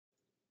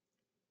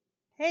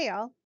Hey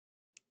y'all,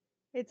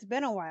 it's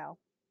been a while,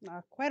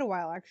 quite a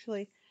while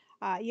actually.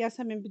 Yes,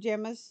 I'm in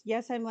pajamas.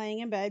 Yes, I'm laying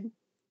in bed.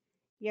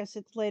 Yes,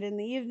 it's late in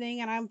the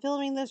evening, and I'm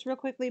filming this real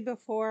quickly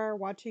before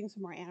watching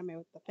some more anime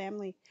with the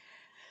family.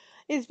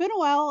 It's been a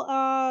while,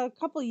 a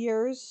couple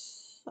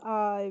years.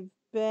 I've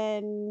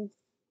been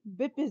a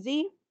bit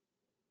busy.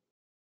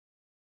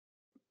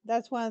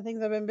 That's one of the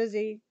things I've been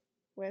busy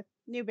with.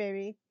 New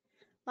baby,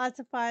 lots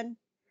of fun.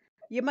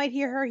 You might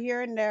hear her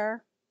here and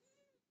there.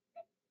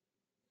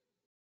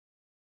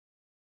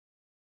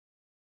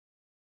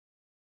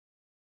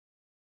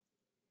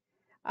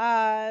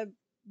 Uh,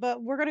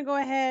 but we're gonna go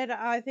ahead.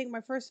 I think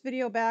my first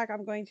video back,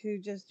 I'm going to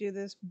just do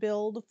this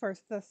build for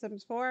The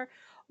Sims 4.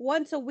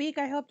 Once a week,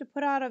 I hope to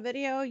put out a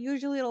video.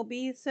 Usually it'll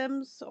be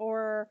Sims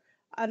or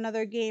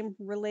another game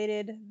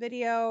related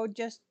video.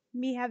 Just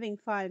me having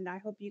fun. I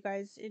hope you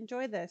guys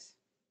enjoy this.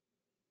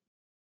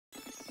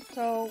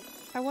 So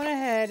I went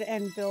ahead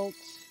and built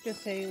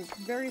just a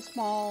very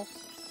small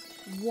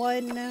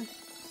one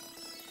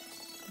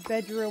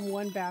bedroom,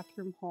 one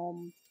bathroom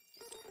home.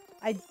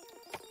 I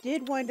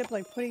did wind up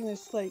like putting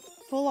this like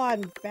full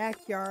on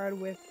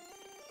backyard with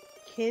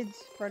kids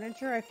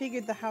furniture. I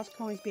figured the house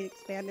can always be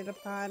expanded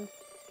upon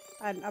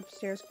and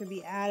upstairs could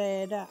be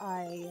added.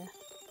 I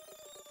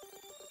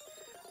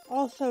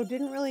also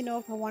didn't really know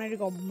if I wanted to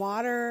go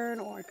modern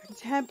or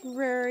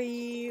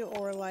contemporary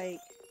or like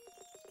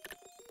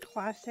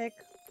classic.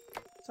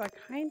 So I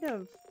kind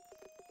of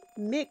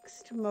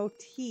mixed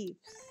motifs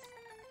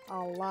a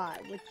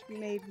lot, which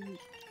made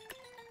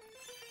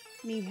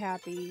me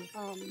happy.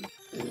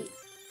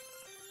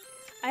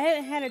 I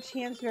hadn't had a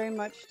chance very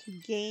much to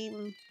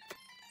game,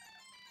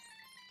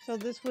 so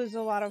this was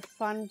a lot of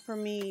fun for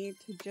me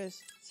to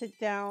just sit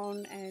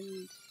down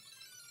and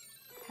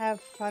have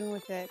fun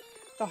with it.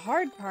 The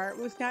hard part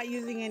was not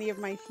using any of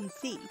my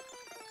CC.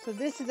 So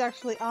this is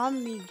actually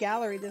on the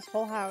gallery. This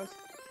whole house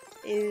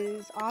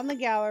is on the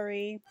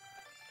gallery,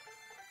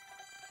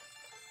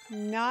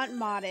 not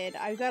modded.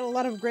 I've got a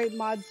lot of great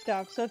mod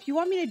stuff. So if you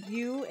want me to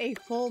do a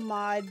full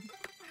mod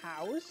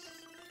house,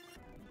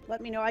 let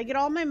me know. I get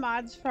all my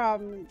mods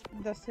from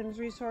the Sims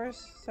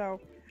resource. So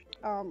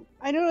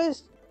I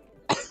noticed,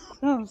 oh,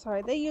 I'm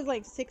sorry, they use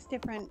like 6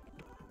 different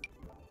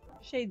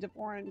shades of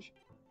orange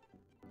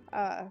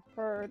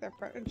for their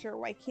furniture.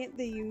 Why can't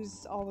they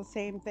use all the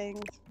same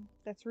things?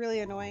 That's really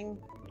annoying.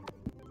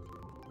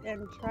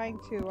 And trying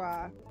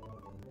to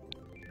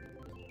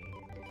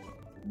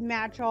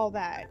match all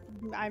that.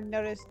 I've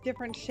noticed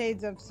different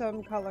shades of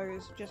some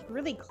colors just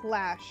really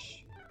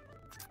clash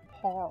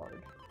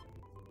hard.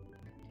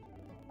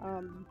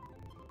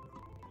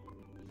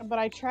 But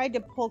I tried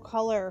to pull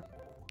color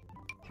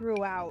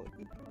throughout,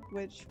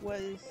 which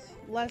was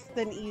less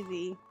than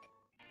easy.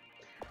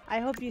 I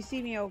hope you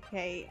see me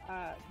okay.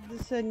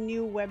 This is a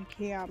new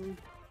webcam,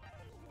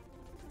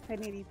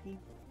 1080p.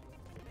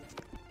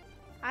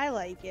 I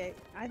like it.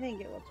 I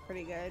think it looks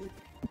pretty good.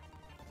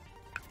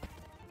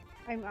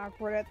 I'm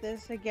awkward at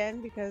this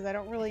again because I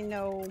don't really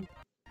know.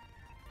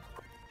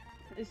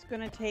 It's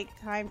gonna take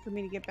time for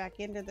me to get back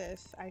into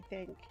this, I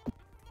think,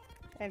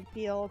 and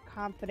feel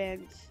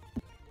confident,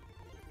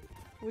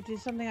 which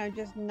is something I've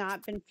just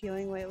not been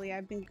feeling lately.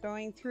 I've been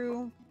going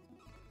through,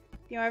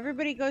 you know,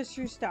 everybody goes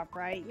through stuff,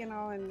 right? You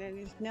know, and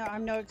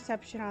I'm no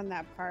exception on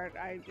that part.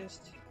 I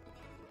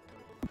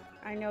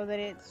know that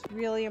it's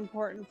really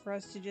important for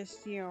us to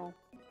just, you know,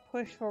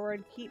 push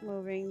forward, keep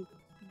moving,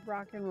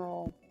 rock and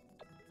roll,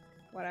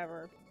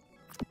 whatever.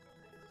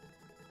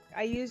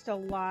 I used a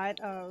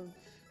lot of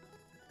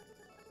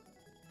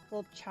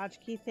little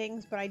tchotchke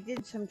things, but I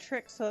did some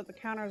tricks so that the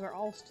counters are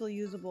all still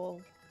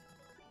usable.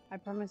 I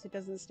promise it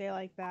doesn't stay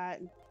like that.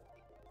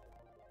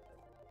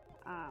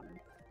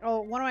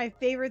 Oh, one of my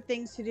favorite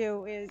things to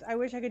do is, I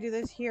wish I could do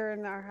this here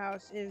in our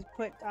house, is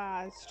put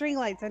string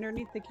lights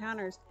underneath the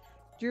counters,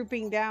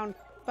 drooping down.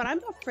 But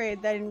I'm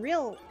afraid that in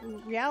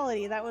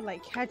reality that would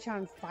like catch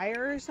on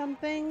fire or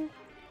something,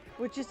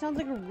 which just sounds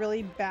like a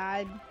really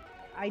bad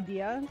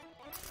idea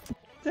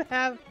to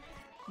have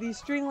these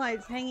string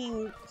lights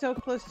hanging so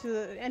close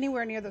to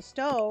anywhere near the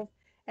stove,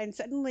 and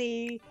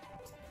suddenly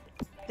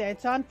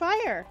it's on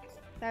fire.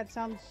 That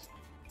sounds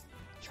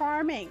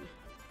charming.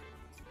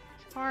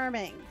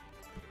 Charming.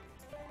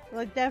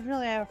 We'll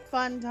definitely have a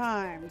fun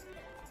time.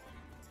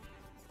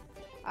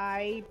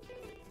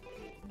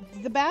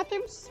 The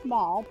bathroom's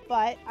small,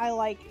 but I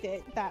liked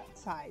it that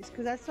size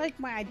because that's like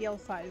my ideal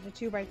size, a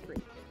 2x3.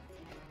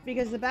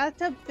 Because the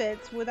bathtub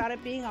fits without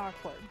it being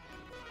awkward.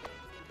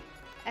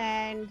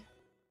 And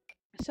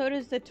so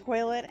does the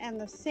toilet and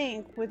the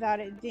sink without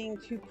it being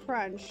too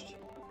crunched.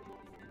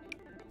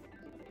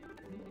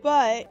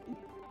 But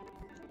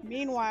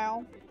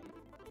meanwhile,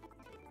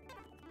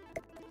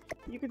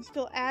 you can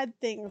still add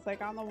things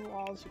like on the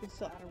walls. You can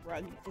still add a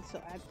rug. You can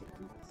still add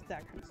things,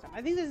 that kind of stuff.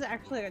 I think this is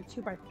actually like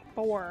a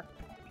 2x4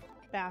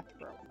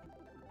 bathroom.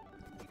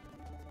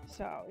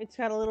 So it's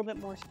got a little bit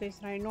more space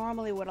than I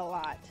normally would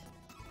allot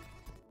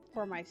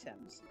for my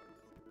Sims.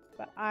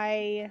 But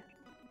I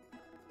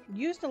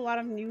used a lot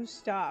of new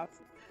stuff.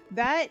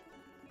 That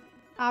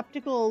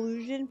optical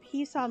illusion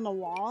piece on the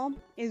wall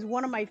is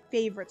one of my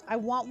favorites. I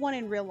want one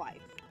in real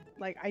life.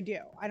 Like, I do.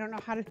 I don't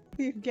know how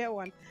to get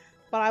one,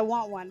 but I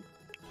want one.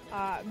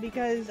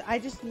 Because I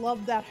just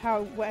love that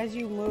how as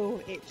you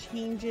move, it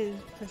changes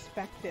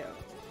perspective.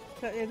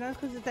 So, and that's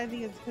because I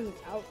think it's because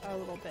it's out a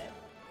little bit.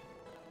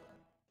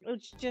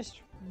 It's just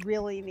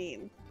really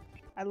neat.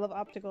 I love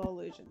optical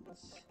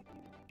illusions.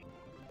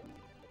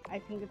 I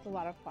think it's a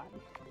lot of fun.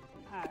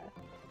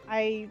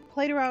 I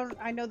played around.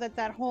 I know that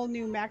that whole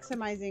new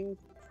maximizing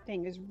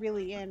thing is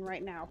really in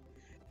right now.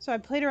 So I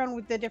played around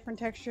with the different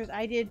textures.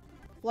 I did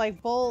like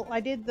I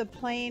did the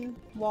plain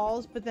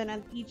walls, but then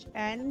at each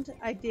end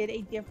I did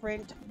a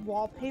different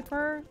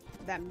wallpaper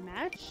that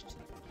matched.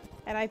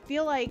 And I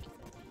feel like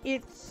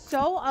it's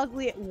so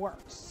ugly it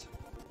works.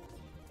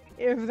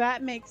 If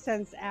that makes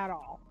sense at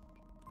all.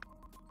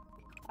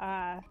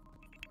 I'm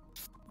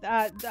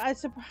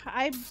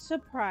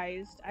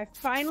surprised. I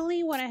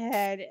finally went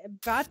ahead.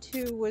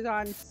 Batu was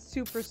on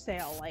super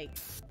sale. Like,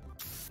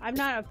 I'm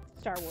not a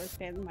Star Wars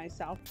fan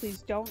myself.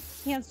 Please don't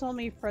cancel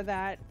me for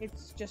that.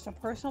 It's just a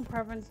personal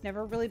preference.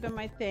 Never really been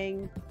my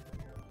thing.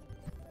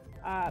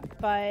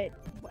 But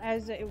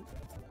as it,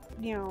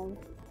 you know,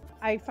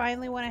 I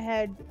finally went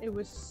ahead. It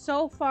was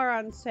so far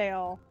on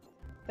sale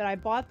that I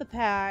bought the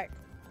pack.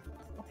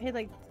 I paid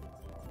like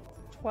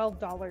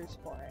 $12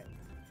 for it.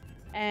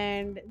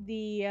 And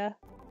the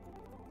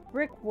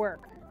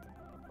brickwork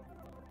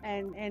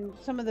and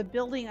some of the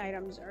building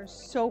items are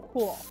so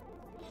cool.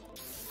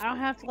 I don't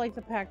have to like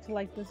the pack to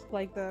like this,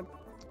 like the,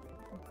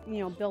 you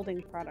know,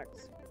 building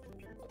products.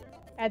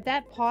 At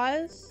that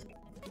pause,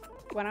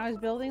 when I was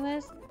building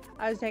this,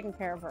 I was taking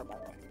care of her, by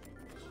the way.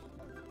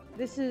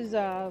 This is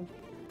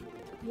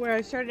where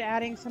I started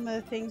adding some of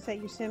the things that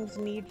your Sims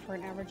need for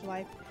an average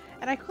life.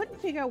 And I couldn't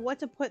figure out what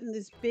to put in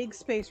this big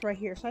space right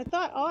here. So I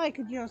thought, oh, I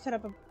could, you know, set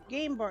up a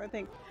game board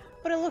thing.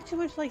 But it looked too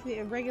much like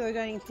the regular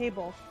dining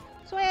table.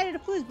 So I added a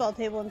foosball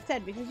table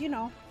instead because, you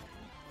know,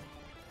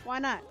 why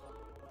not?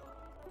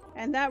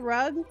 And that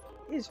rug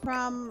is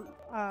from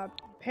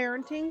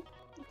Parenting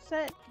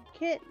Set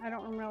Kit. I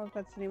don't remember if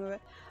that's the name of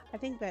it. I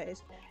think that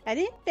is. And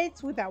it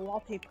fits with that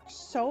wallpaper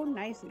so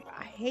nicely. But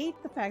I hate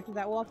the fact that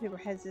that wallpaper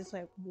has this,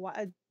 like,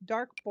 a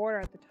dark border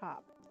at the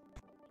top.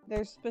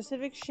 There's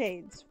specific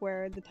shades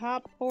where the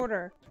top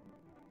border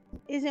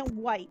isn't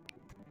white.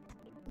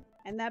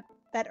 And that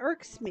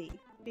irks me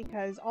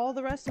because all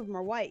the rest of them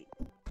are white.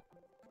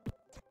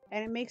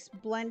 And it makes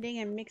blending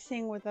and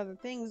mixing with other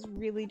things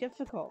really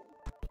difficult.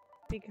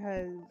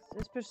 Because,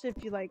 especially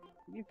if you like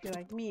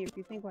me, if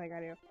you think like I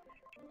do.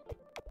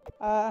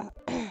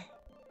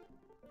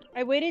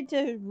 I waited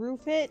to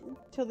roof it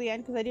till the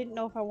end because I didn't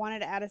know if I wanted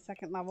to add a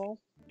second level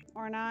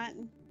or not.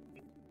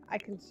 I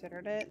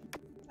considered it.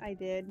 I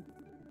did.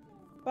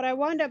 But I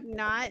wound up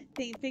not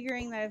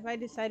figuring that if I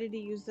decided to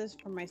use this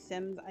for my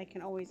Sims, I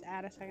can always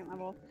add a second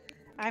level.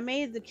 I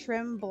made the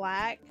trim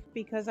black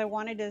because I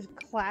wanted to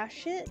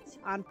clash it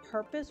on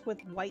purpose with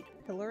white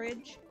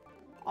pillarage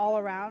all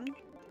around.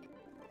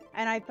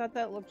 And I thought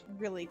that looked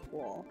really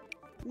cool.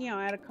 You know,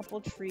 add a couple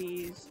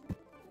trees.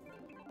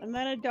 And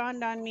then it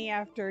dawned on me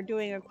after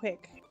doing a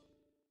quick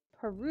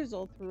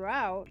perusal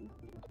throughout.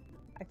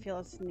 I feel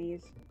a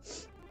sneeze.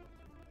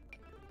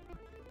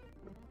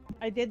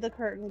 I did the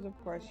curtains, of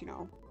course, you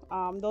know.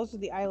 Those are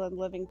the Island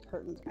Living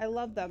curtains. I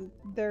love them.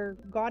 They're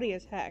gaudy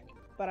as heck,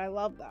 but I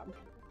love them.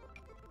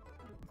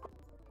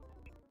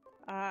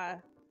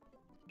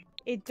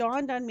 It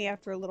dawned on me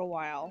after a little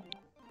while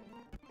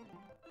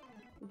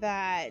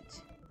that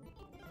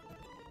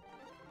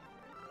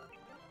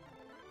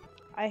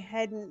I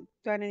hadn't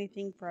done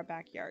anything for a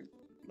backyard.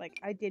 Like,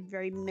 I did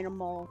very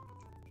minimal.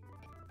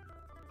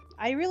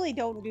 I really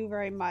don't do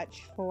very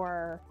much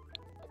for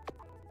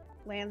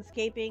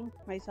landscaping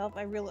myself.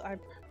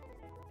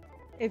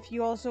 If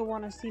you also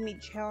want to see me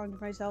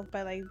challenge myself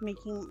by like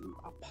making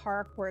a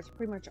park where it's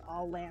pretty much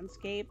all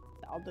landscape,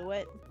 I'll do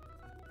it.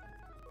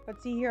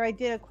 But see here, I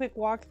did a quick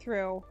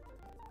walkthrough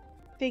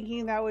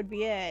thinking that would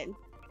be it.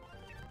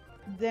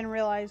 Then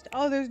realized,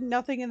 oh, there's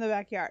nothing in the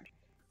backyard.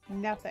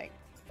 Nothing.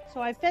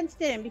 So I fenced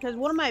it in because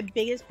one of my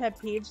biggest pet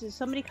peeves is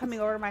somebody coming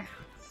over to my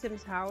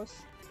Sim's house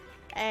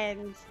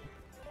and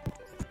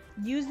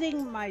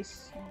using my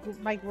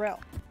grill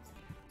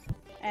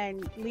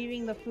and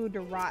leaving the food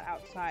to rot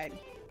outside.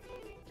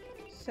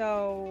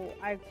 So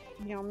I,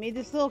 you know, made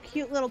this little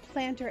cute little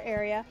planter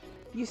area.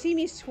 You see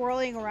me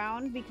swirling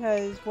around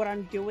because what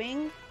I'm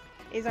doing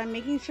is I'm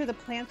making sure the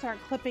plants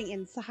aren't clipping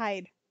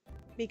inside.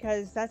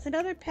 Because that's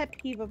another pet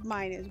peeve of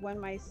mine, is when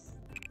my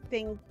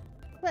thing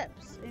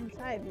clips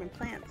inside my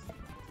plants.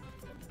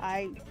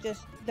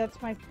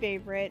 That's my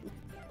favorite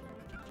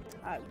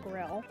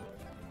grill.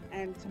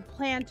 And some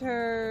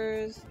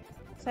planters.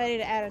 Decided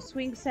to add a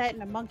swing set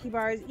and a monkey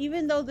bars,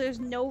 even though there's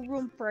no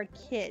room for a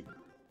kid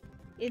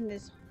in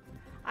this.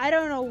 I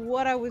don't know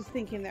what I was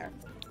thinking there.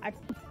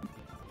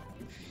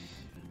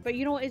 But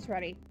you know what? It's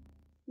ready.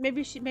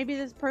 Maybe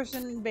this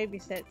person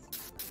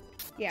babysits.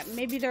 Yeah,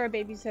 maybe they're a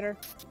babysitter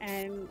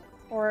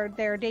or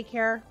they're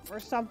daycare or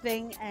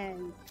something,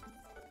 and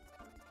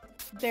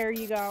there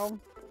you go.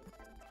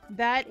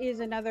 That is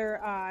another,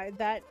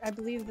 that, I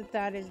believe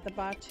that is the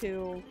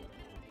Batu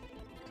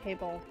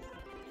table.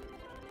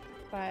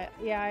 But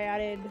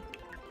yeah,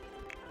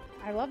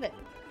 I love it.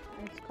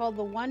 It's called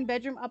the One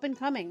Bedroom Up and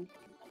Coming.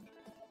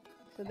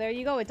 So there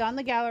you go. It's on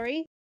the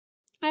gallery.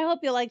 I hope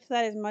you liked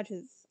that as much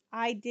as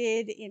I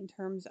did in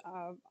terms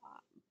of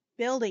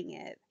building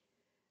it.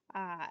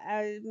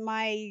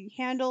 My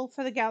handle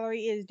for the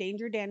gallery is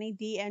Danger Danny,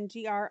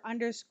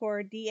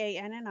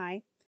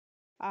 DNGR_DANNI.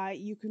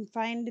 You can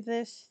find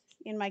this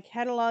in my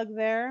catalog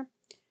there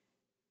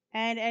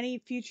and any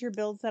future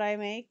builds that I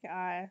make.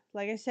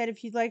 Like I said,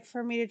 if you'd like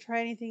for me to try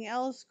anything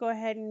else, go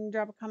ahead and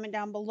drop a comment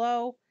down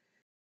below.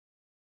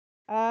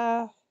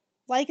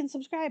 Like and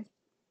subscribe.